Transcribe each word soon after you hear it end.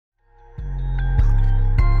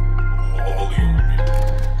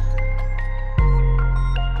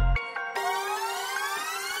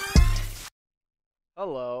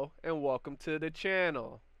and welcome to the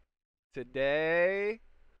channel. Today,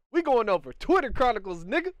 we going over Twitter Chronicles,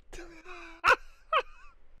 nigga.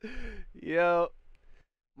 Yo,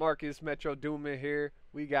 Marcus Metro Dooman here.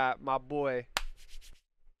 We got my boy.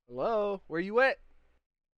 Hello, where you at?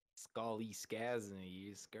 Scully Skazin,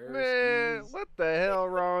 you Man, skirskis. what the hell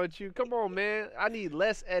wrong with you? Come on, man. I need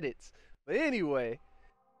less edits. But anyway,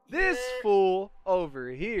 this fool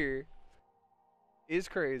over here is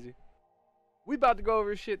crazy. We about to go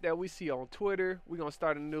over shit that we see on Twitter. We gonna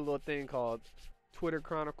start a new little thing called Twitter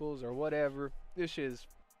Chronicles or whatever. This is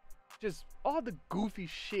just all the goofy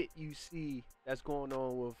shit you see that's going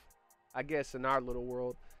on with, I guess, in our little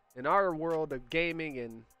world. In our world of gaming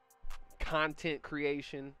and content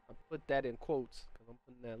creation. I put that in quotes because I'm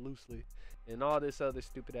putting that loosely. And all this other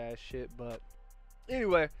stupid ass shit. But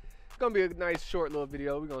anyway, it's gonna be a nice short little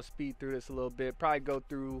video. We're gonna speed through this a little bit. Probably go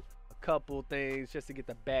through couple things just to get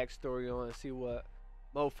the backstory on and see what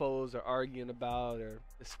mofos are arguing about or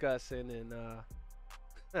discussing, and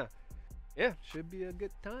yeah, should be a good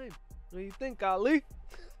time. What do you think, Ali?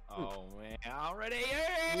 Oh man, already.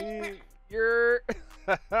 You're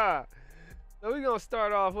so we're gonna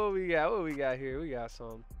start off. What we got here? We got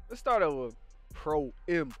some. Let's start off with Pro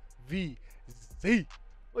MVZ.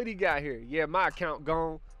 What do you got here? Yeah, my account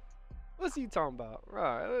gone. What's he talking about?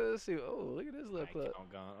 Right, let's see. Oh, look at this little clip.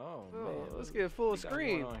 Oh man, Let's get full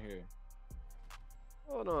screen. On here?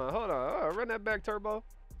 Hold on. Oh, run that back, Turbo.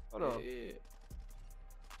 Hold on. Yeah.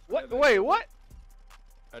 What? Wait, what?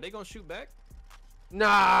 Are they gonna shoot back?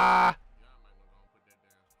 Nah.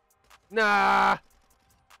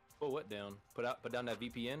 Put what down? Put down that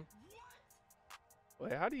VPN.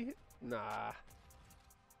 Wait, how do you hit? Nah.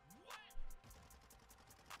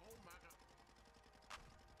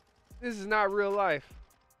 This is not real life.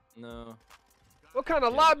 No. What kind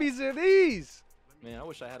of lobbies are these? Man, I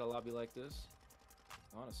wish I had a lobby like this.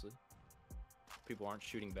 Honestly, people aren't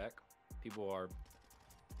shooting back. People are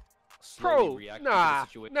slowly reacting to the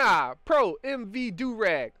situation. Pro MV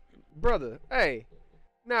Durag, brother. Hey,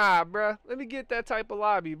 nah, bruh. Let me get that type of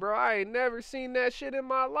lobby, bro. I ain't never seen that shit in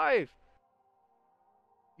my life.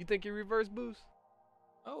 You think you reverse boost?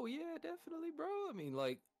 Oh yeah, definitely, bro. I mean,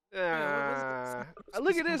 like.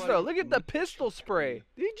 Look at this though. Look at the pistol spray.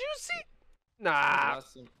 Did you see? Nah.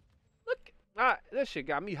 Look, that shit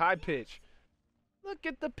got me high pitch. Look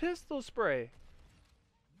at the pistol spray.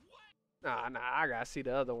 Nah. I gotta see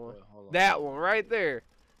the other one. That one right there.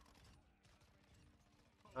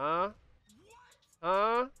 Huh?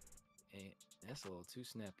 That's a little too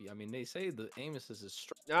snappy. I mean, they say the aim assist is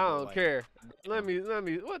strong. I don't care. Let me.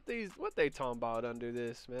 What they talking about under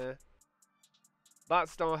this, man?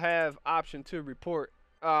 Bots don't have option to report.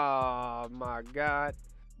 Oh my god.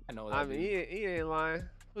 I know that. I mean, he ain't lying.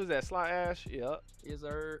 Who's that? Sly Ash? Yep. Is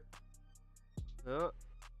there?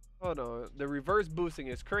 Hold on. The reverse boosting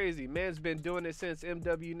is crazy. Man's been doing it since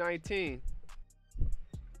MW19.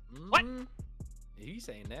 What? He's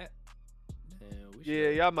saying that. Yeah,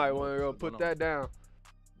 y'all might want to go put that down.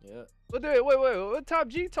 Yeah. But wait. What Top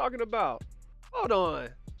G talking about? Hold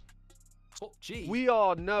on. Top G. We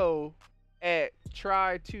all know at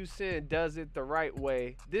Try to Sin does it the right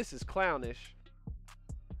way. This is clownish.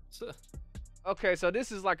 Okay, so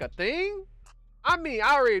this is like a thing? I mean,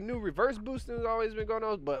 I already knew reverse boosting has always been going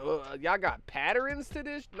on, but y'all got patterns to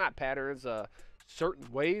this? Not patterns,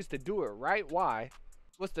 certain ways to do it right. Why?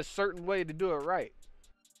 What's the certain way to do it right?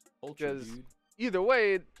 Because either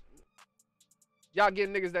way, y'all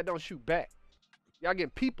getting niggas that don't shoot back. Y'all getting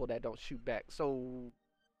people that don't shoot back. So,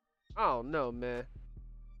 I don't know, man.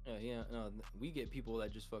 Yeah, no, we get people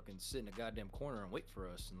that just fucking sit in a goddamn corner and wait for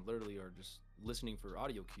us and literally are just listening for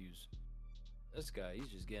audio cues. This guy, he's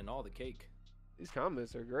just getting all the cake. These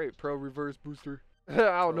comments are great. Pro reverse booster. I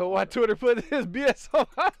don't know why Twitter put his BS on.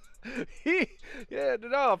 Yeah,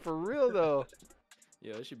 no, for real though.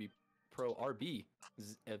 Yeah, it should be Pro RB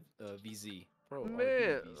VZ. Pro Man.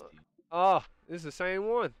 RB VZ. Oh, this is the same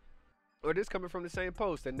one. Or this coming from the same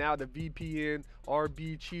post, and now the VPN,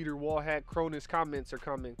 RB, cheater, wall hack, Cronus comments are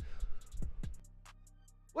coming.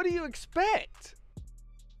 What do you expect?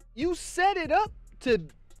 You set it up to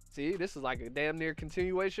see. This is like a damn near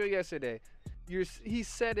continuation of yesterday. He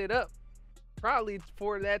set it up probably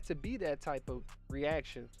for that to be that type of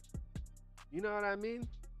reaction. You know what I mean?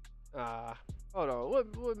 Hold on.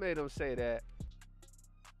 What made him say that?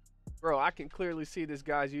 Bro, I can clearly see this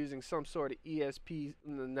guy's using some sort of ESP.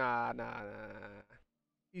 Nah.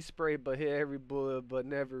 He sprayed but hit every bullet but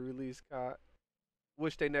never released COD.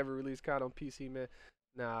 Wish they never released COD on PC, man.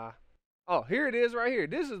 Nah. Oh, here it is right here.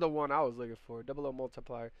 This is the one I was looking for. Double O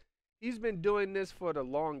multiplier. He's been doing this for the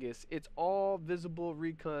longest. It's all visible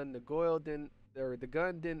recon. The Goyle or the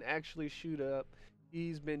gun didn't actually shoot up.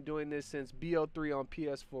 He's been doing this since BO3 on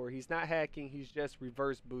PS4. He's not hacking. He's just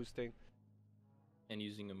reverse boosting. And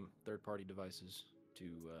using third-party devices to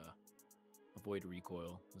avoid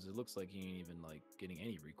recoil, because it looks like he ain't even like getting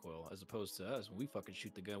any recoil, as opposed to us when we fucking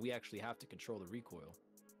shoot the gun, we actually have to control the recoil.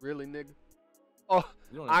 Really, nigga? Oh,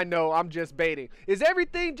 I know. I'm just baiting. Is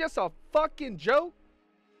everything just a fucking joke?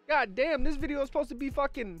 God damn, this video is supposed to be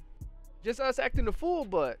fucking just us acting a fool,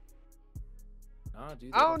 but nah,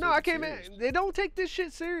 dude, I don't know. I can't. They don't take this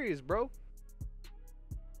shit serious, bro.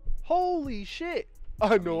 Holy shit!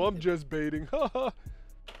 I know. I'm just baiting. Haha.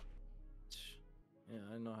 Yeah,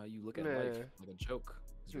 I know how you look at life like a joke.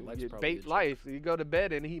 Your life's You probably bait life. You go to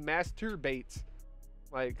bed and he masturbates.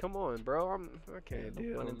 Like, come on, bro. I can't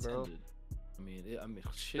deal, bro. I mean,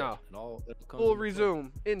 shit. No. It all full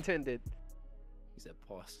resume intended. He said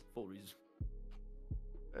pause. Full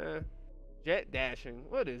resume. Jet dashing.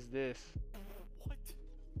 What is this? What?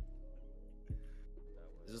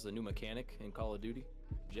 Is this a new mechanic in Call of Duty?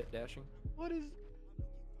 Jet dashing? What is?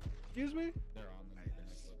 Excuse me? They're on the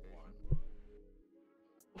mechanic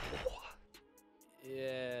level 1.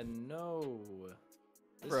 Yeah, no.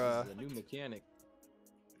 This Bruh. is a new mechanic.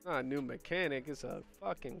 Not a new mechanic. It's a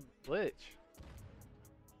fucking glitch.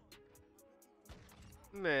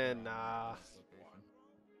 Man, nah.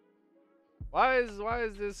 Why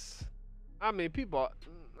is this? I mean, people.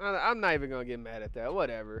 I'm not even gonna get mad at that.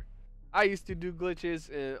 Whatever. I used to do glitches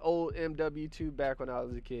in old MW2 back when I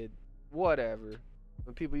was a kid. Whatever.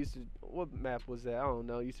 When people used to, what map was that? I don't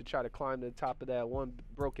know. Used to try to climb to the top of that one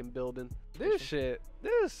broken building. This shit,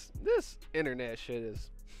 this internet shit is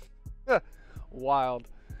wild.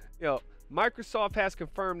 Yo, Microsoft has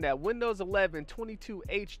confirmed that Windows 11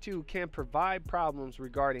 22H2 can provide problems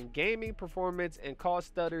regarding gaming performance and cause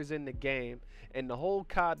stutters in the game, and the whole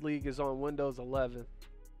COD League is on Windows 11.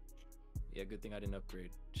 Yeah, good thing I didn't upgrade.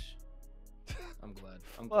 I'm glad.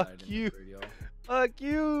 Fuck you. Fuck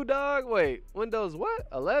you, dog. Wait, Windows what?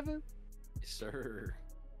 11? Yes, sir.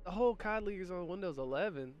 The whole COD League is on Windows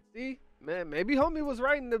 11. See, man, maybe homie was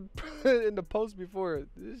right in the in the post before.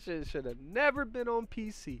 This shit should have never been on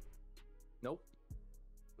PC. Nope.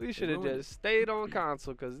 We should have just stayed on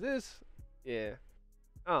console, cause this, yeah,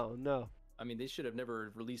 I don't know. I mean, they should have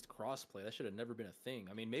never released crossplay. That should have never been a thing.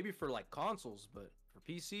 I mean, maybe for like consoles, but for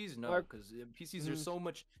PCs, no, because PCs there's so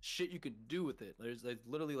much shit you could do with it. There's like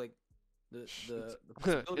literally like the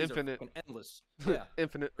possibilities infinite, are endless. Yeah,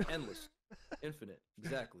 infinite, endless, infinite.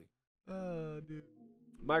 Exactly. Dude.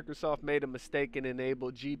 Microsoft made a mistake and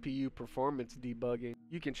enabled GPU performance debugging.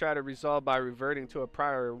 You can try to resolve by reverting to a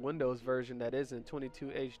prior Windows version that isn't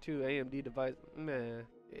 22H2 AMD device. Man,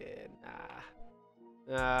 yeah,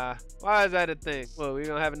 nah. Why is that a thing? Well, we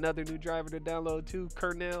gonna have another new driver to download too?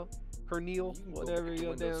 Kernel, whatever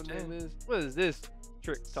your damn name is. What is this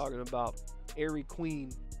trick talking about? Airy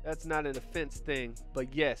Queen. That's not an offense thing,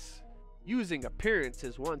 but yes. Using appearance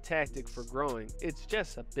is one tactic for growing. It's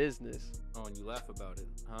just a business. Oh, and you laugh about it,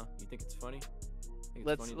 huh? You think it's funny?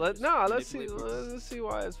 Let's see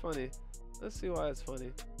why it's funny. Let's see why it's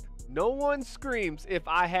funny. No one screams, if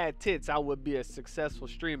I had tits, I would be a successful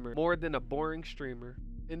streamer. More than a boring streamer.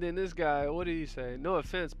 And then this guy, what did he say? No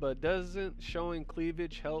offense, but doesn't showing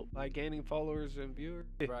cleavage help by gaining followers and viewers?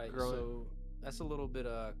 Right, so that's a little bit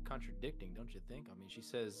contradicting, don't you think? I mean, she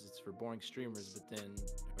says it's for boring streamers, but then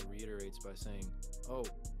reiterates by saying,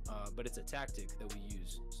 but it's a tactic that we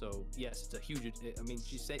use. So yes, it's a huge, I mean,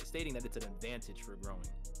 she's stating that it's an advantage for growing,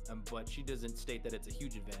 but she doesn't state that it's a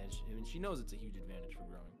huge advantage. I mean, she knows it's a huge advantage for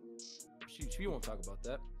growing. She won't talk about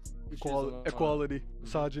that. Equality,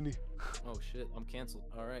 misogyny. Oh shit, I'm canceled.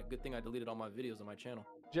 All right, good thing I deleted all my videos on my channel.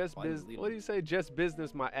 What do you say? Just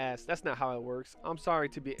business my ass. That's not how it works. I'm sorry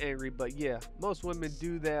to be angry, but yeah, most women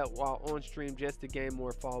do that while on stream just to gain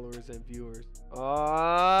more followers and viewers.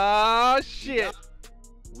 Oh shit.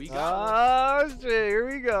 We got shit, here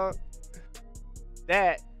we go.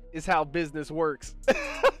 That is how business works.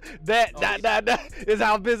 that is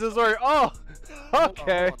how business works. Oh,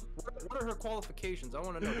 okay. What are her qualifications? I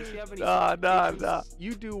want to know. Does she have any? Nah.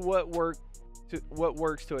 You do what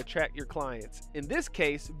works to attract your clients. In this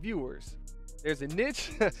case, viewers. There's a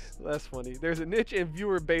niche. That's funny. There's a niche and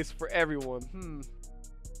viewer base for everyone.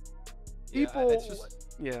 People.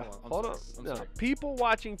 Hold on. No. People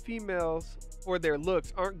watching females for their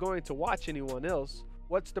looks aren't going to watch anyone else.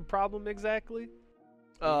 What's the problem exactly?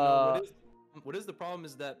 What is the problem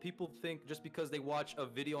is that people think just because they watch a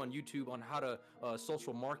video on YouTube on how to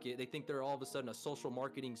social market, they think they're all of a sudden a social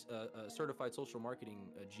marketing, certified social marketing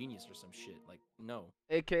genius or some shit. Like, no.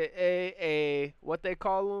 AKA what they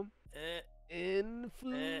call them?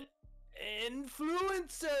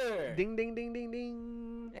 influencer. Ding, ding, ding, ding,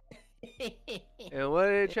 ding. And what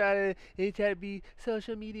they try to be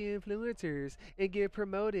social media influencers and get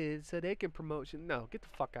promoted so they can promote you. No, get the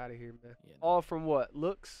fuck out of here, man. Yeah, no. All from what?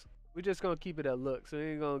 Looks? We're just gonna keep it at looks. We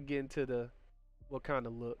ain't gonna get into the what kind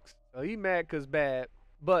of looks. So he mad cause bad,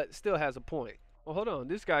 but still has a point. Well, hold on.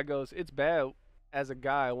 This guy goes, it's bad as a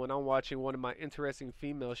guy when I'm watching one of my interesting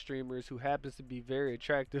female streamers who happens to be very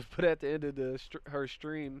attractive, but at the end of her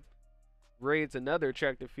stream raids another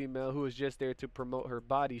attractive female who is just there to promote her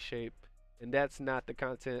body shape, and that's not the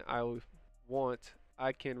content I want.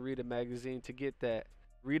 I can read a magazine to get that.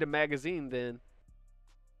 Read a magazine then.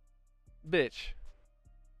 Bitch.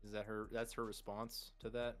 Is that her? That's her response to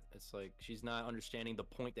that. It's like she's not understanding the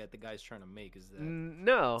point that the guy's trying to make. Is that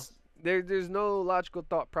no? There's no logical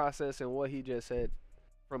thought process in what he just said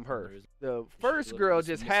from her. The first girl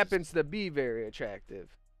just happens to be very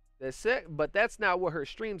attractive. But that's not what her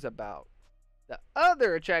stream's about. The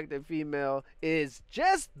other attractive female is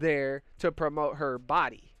just there to promote her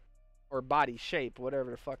body or body shape, whatever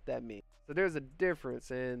the fuck that means. So there's a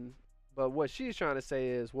difference. But what she's trying to say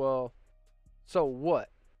is, well, so what?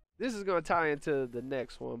 This is gonna tie into the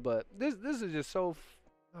next one, but this is just so.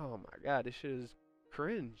 Oh my god, this shit is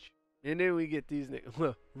cringe. And then we get these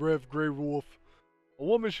niggas. Rev Grey Wolf. A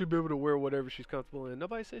woman should be able to wear whatever she's comfortable in.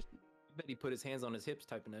 Nobody says. I bet he put his hands on his hips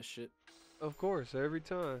typing that shit. Of course, every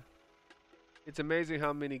time. It's amazing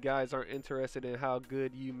how many guys aren't interested in how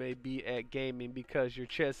good you may be at gaming because your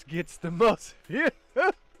chest gets the most.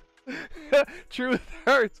 Truth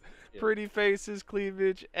hurts. Yeah. Pretty faces,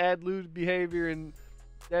 cleavage, ad lewd behavior, and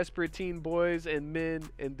desperate teen boys and men.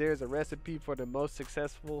 And there's a recipe for the most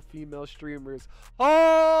successful female streamers.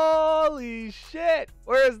 Holy shit!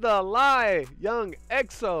 Where's the lie? Young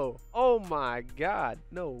EXO. Oh my god.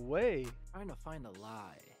 No way. Trying to find a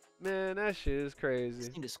lie. Man, that shit is crazy. I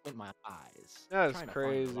just need to squint my eyes. That's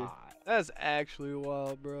crazy. That's actually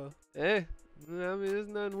wild, bro. I mean, there's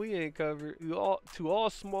nothing we ain't covered. To all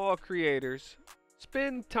small creators,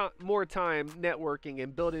 spend more time networking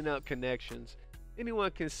and building up connections.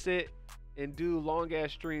 Anyone can sit and do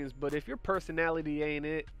long-ass streams, but if your personality ain't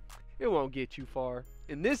it, it won't get you far.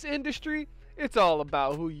 In this industry, it's all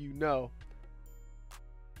about who you know.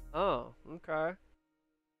 Oh, okay.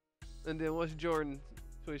 And then what's Jordan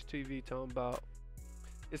Twitch TV talking about?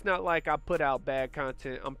 It's not like I put out bad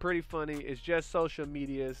content. I'm pretty funny. It's just social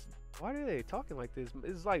medias. Why are they talking like this?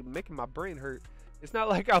 It's like making my brain hurt. It's not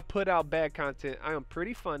like I put out bad content. I am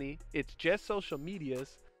pretty funny. It's just social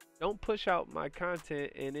medias. Don't push out my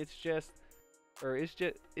content, and it's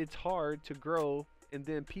hard to grow. And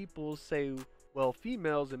then people say, well,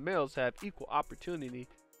 females and males have equal opportunity.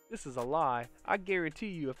 This is a lie. I guarantee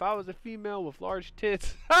you, if I was a female with large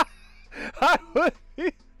tits, I would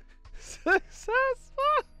be successful.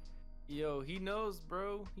 Yo, he knows,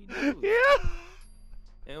 bro. He knows. Yeah.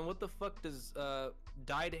 And what the fuck does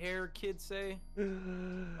dyed hair kid say?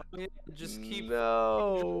 Just keep.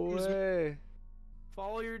 No way.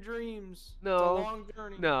 Follow your dreams. No. It's a long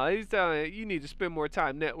journey. No, he's telling you need to spend more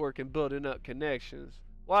time networking, building up connections.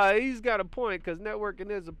 Why, he's got a point, because networking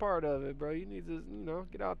is a part of it, bro. You need to,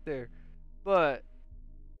 get out there. But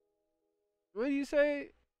what do you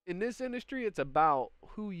say? In this industry, it's about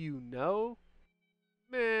who you know?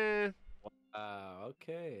 Man.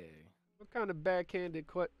 Okay. What kind of backhanded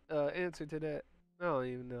answer to that? I don't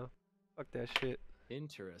even know. Fuck that shit.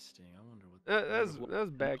 Interesting. I wonder what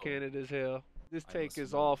that's backhanded as hell. This take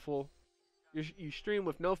is awful. You stream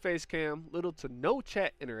with no face cam, little to no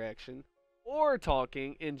chat interaction, or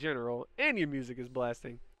talking in general, and your music is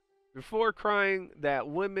blasting. Before crying that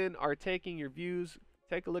women are taking your views,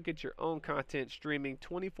 take a look at your own content. Streaming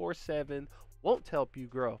 24/7 won't help you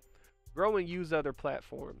grow. Grow and use other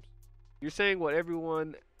platforms. You're saying what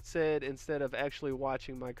everyone said instead of actually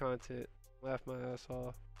watching my content. Laugh my ass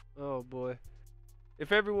off. Oh boy.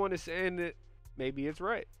 If everyone is saying it, maybe it's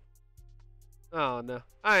right. Oh no,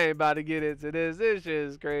 I ain't about to get into this. This shit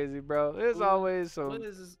is crazy, bro. It's always some. What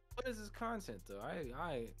is this content though?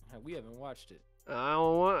 We haven't watched it. I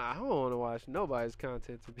don't want to watch nobody's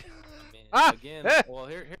content to be. Again, well,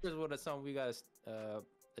 here's what something we gotta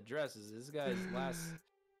address is this guy's last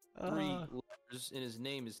 3 letters in his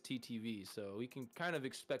name is TTV, so we can kind of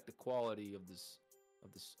expect the quality of this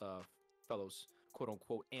fellow's quote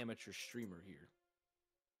unquote amateur streamer here.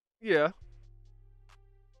 Yeah.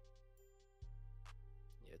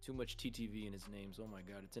 Yeah, too much TTV in his names. Oh my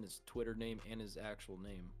god, it's in his Twitter name and his actual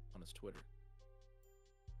name on his Twitter.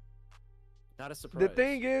 Not a surprise.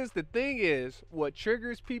 The thing is, what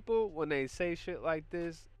triggers people when they say shit like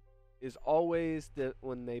this is always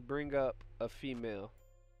when they bring up a female.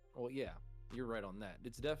 Well, yeah. You're right on that.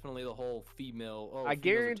 It's definitely the whole female. Oh, I females are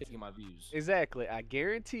guarantee- taking my views. Exactly. I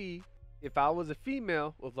guarantee if I was a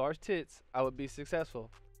female with large tits, I would be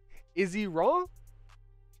successful. Is he wrong?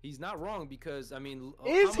 He's not wrong because I mean,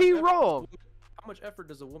 Is he wrong? How much effort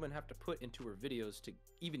does a woman have to put into her videos to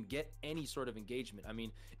even get any sort of engagement? I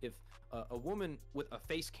mean, if a woman with a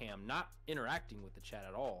face cam not interacting with the chat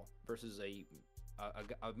at all versus a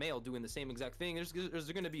male doing the same exact thing, there's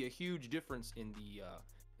going to be a huge difference in the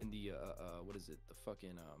what is it? The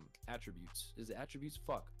fucking attributes. Is it attributes?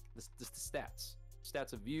 Fuck. The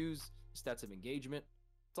stats of views, stats of engagement.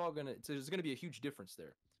 It's all gonna. There's gonna be a huge difference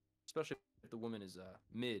there, especially if the woman is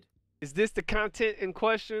mid. Is this the content in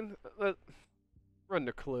question? Run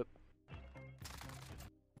the clip.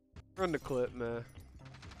 Run the clip, man.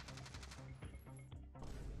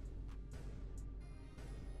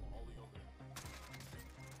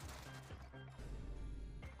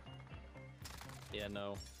 Yeah,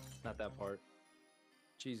 no, not that part.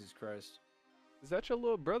 Jesus Christ. Is that your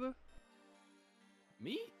little brother?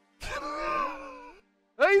 Me?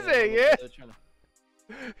 Oh, you say yeah?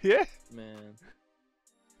 Yeah. Man,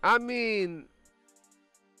 I mean,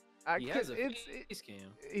 he has a it's face cam,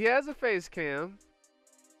 he has a face cam.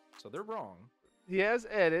 so they're wrong. He has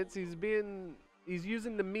edits. He's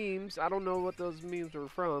using the memes. I don't know what those memes were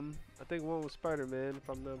from. I think one was Spider-Man. If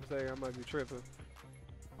I'm not mistaken, I might be tripping.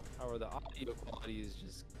 Or the audio quality is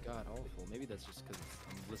just god awful. Maybe that's just because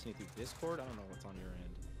I'm listening through Discord. I don't know what's on your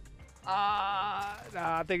end.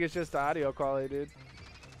 Nah, I think it's just the audio quality, dude.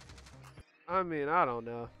 I mean, I don't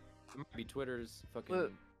know. It might be Twitter's fucking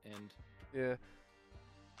Look. end. Yeah.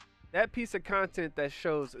 That piece of content that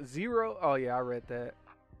shows zero. Oh yeah, I read that.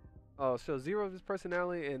 Oh, shows zero of his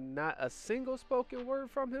personality and not a single spoken word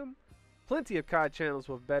from him. Plenty of COD channels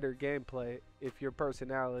with better gameplay if your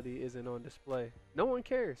personality isn't on display. No one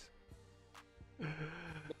cares.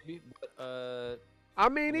 Maybe, but I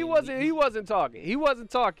mean, he wasn't talking. He wasn't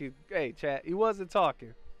talking. Hey, chat, he wasn't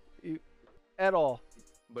talking. At all.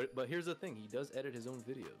 But here's the thing, he does edit his own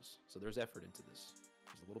videos, so there's effort into this.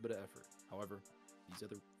 There's a little bit of effort. However, these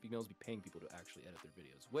other females be paying people to actually edit their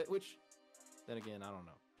videos, which, then again, I don't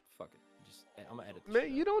know. Fuck it, I'm gonna edit. This Man,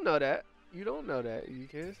 shit you out. don't know that. You don't know that. You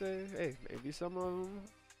can't say, hey, maybe some of them.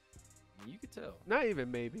 I mean, you could tell. Not even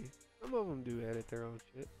maybe. Some of them do edit their own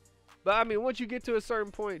shit. But I mean, once you get to a certain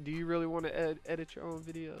point, do you really want to edit your own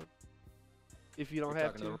video? If you don't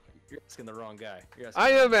have to. You're asking the wrong guy. You're asking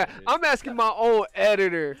I the am. wrong guy, dude. I'm asking my own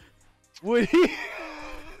editor. Would he?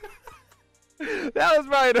 That was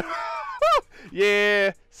right.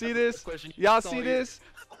 Yeah. See That's this? the question you Y'all saw see here. this?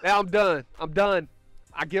 Now I'm done. I'm done.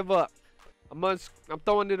 I give up. I'm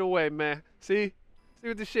throwing it away, man. See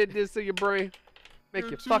what the shit does to your brain? Make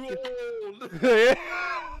You're you too fucking. old.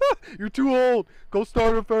 You're too old. Go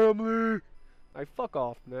start a family. Like, fuck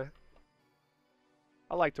off, man.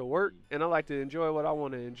 I like to work and I like to enjoy what I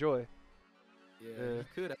want to enjoy. Yeah, he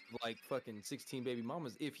could have like fucking 16 baby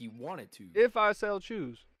mamas if he wanted to. If I sell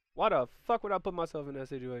choose, why the fuck would I put myself in that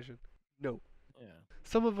situation? No. Yeah.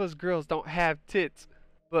 Some of us girls don't have tits,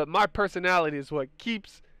 but my personality is what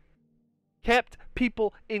kept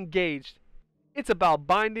people engaged. It's about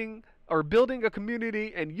binding or building a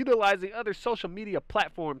community and utilizing other social media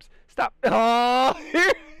platforms. Stop. Oh,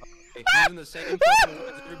 Using the same fucking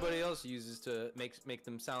words everybody else uses to make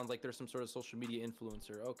them sound like they're some sort of social media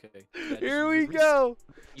influencer. Okay. Yeah, just here we re- go.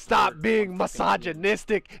 re- Stop word being one fucking million.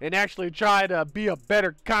 misogynistic and actually try to be a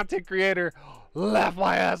better content creator. Laugh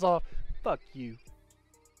my ass off. Fuck you.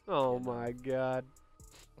 Oh Yeah, no. my god.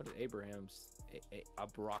 What did Abraham's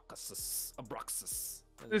Abraxas?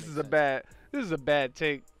 This is a bad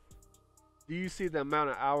take. Do you see the amount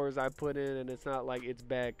of hours I put in and it's not like it's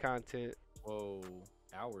bad content? Whoa,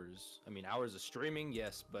 hours. I mean, hours of streaming,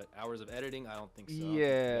 yes, but hours of editing, I don't think so. I don't think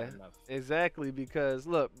Yeah, that's enough. exactly, because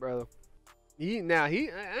look, brother. He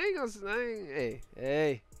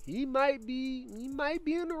might be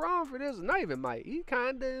in the wrong for this. Not even might. He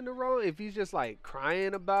kinda in the wrong if he's just like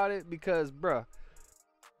crying about it because, bruh,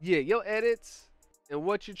 yeah, your edits and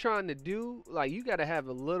what you're trying to do, like you gotta have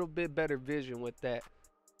a little bit better vision with that.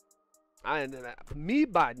 Me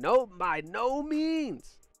by no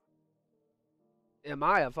means am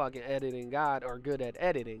I a fucking editing god or good at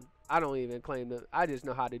editing. I don't even claim that. I just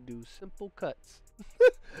know how to do simple cuts.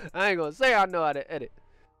 I ain't gonna say I know how to edit.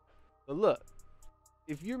 But look,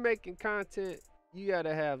 if you're making content, you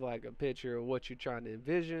gotta have like a picture of what you're trying to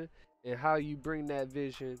envision and how you bring that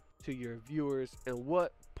vision to your viewers and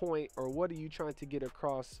what point or what are you trying to get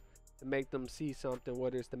across to make them see something,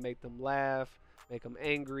 whether it's to make them laugh, make them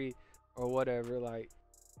angry, or whatever. Like,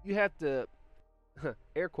 you have to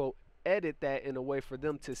air quote edit that in a way for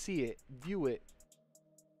them to see it, view it,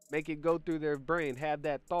 make it go through their brain, have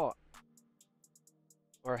that thought,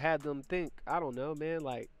 or have them think. I don't know, man.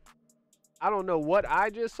 Like, I don't know what I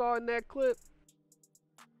just saw in that clip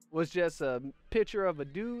was just a picture of a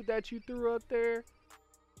dude that you threw up there.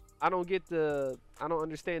 I don't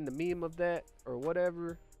understand the meme of that or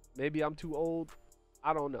whatever. Maybe I'm too old.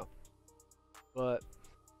 I don't know. But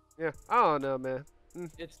yeah, I don't know, man.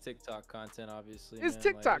 It's TikTok content, obviously. It's man.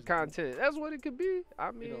 TikTok Like, content. That's what it could be.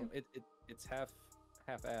 I mean, you know, it's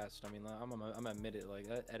half-assed. I mean, I'm admit it. Like,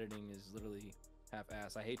 that editing is literally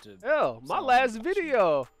half-assed. I hate to. hell, my sound last like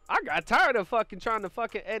video, I got tired of fucking trying to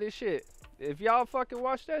fucking edit shit. If y'all fucking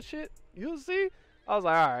watch that shit, you'll see. I was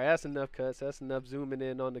like, all right, that's enough cuts. That's enough zooming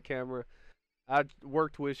in on the camera. I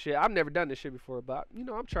worked with shit. I've never done this shit before, but you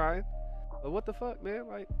know, I'm trying. But what the fuck, man?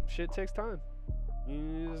 Like, shit takes time.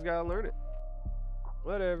 You just gotta learn it.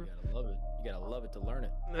 Whatever. You gotta love it. You gotta love it to learn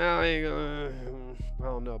it. I ain't gonna. I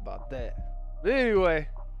don't know about that. But anyway,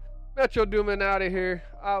 Metro Doomin out of here.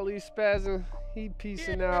 Ali Spazzing. He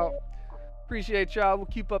peacing out. Appreciate y'all. We'll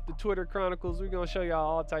keep up the Twitter Chronicles. We're gonna show y'all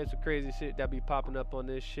all types of crazy shit that be popping up on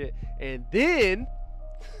this shit. And then,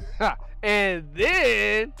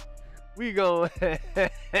 we gonna have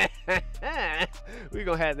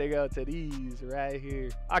to go to these right here.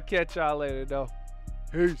 I'll catch y'all later though.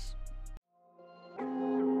 Peace.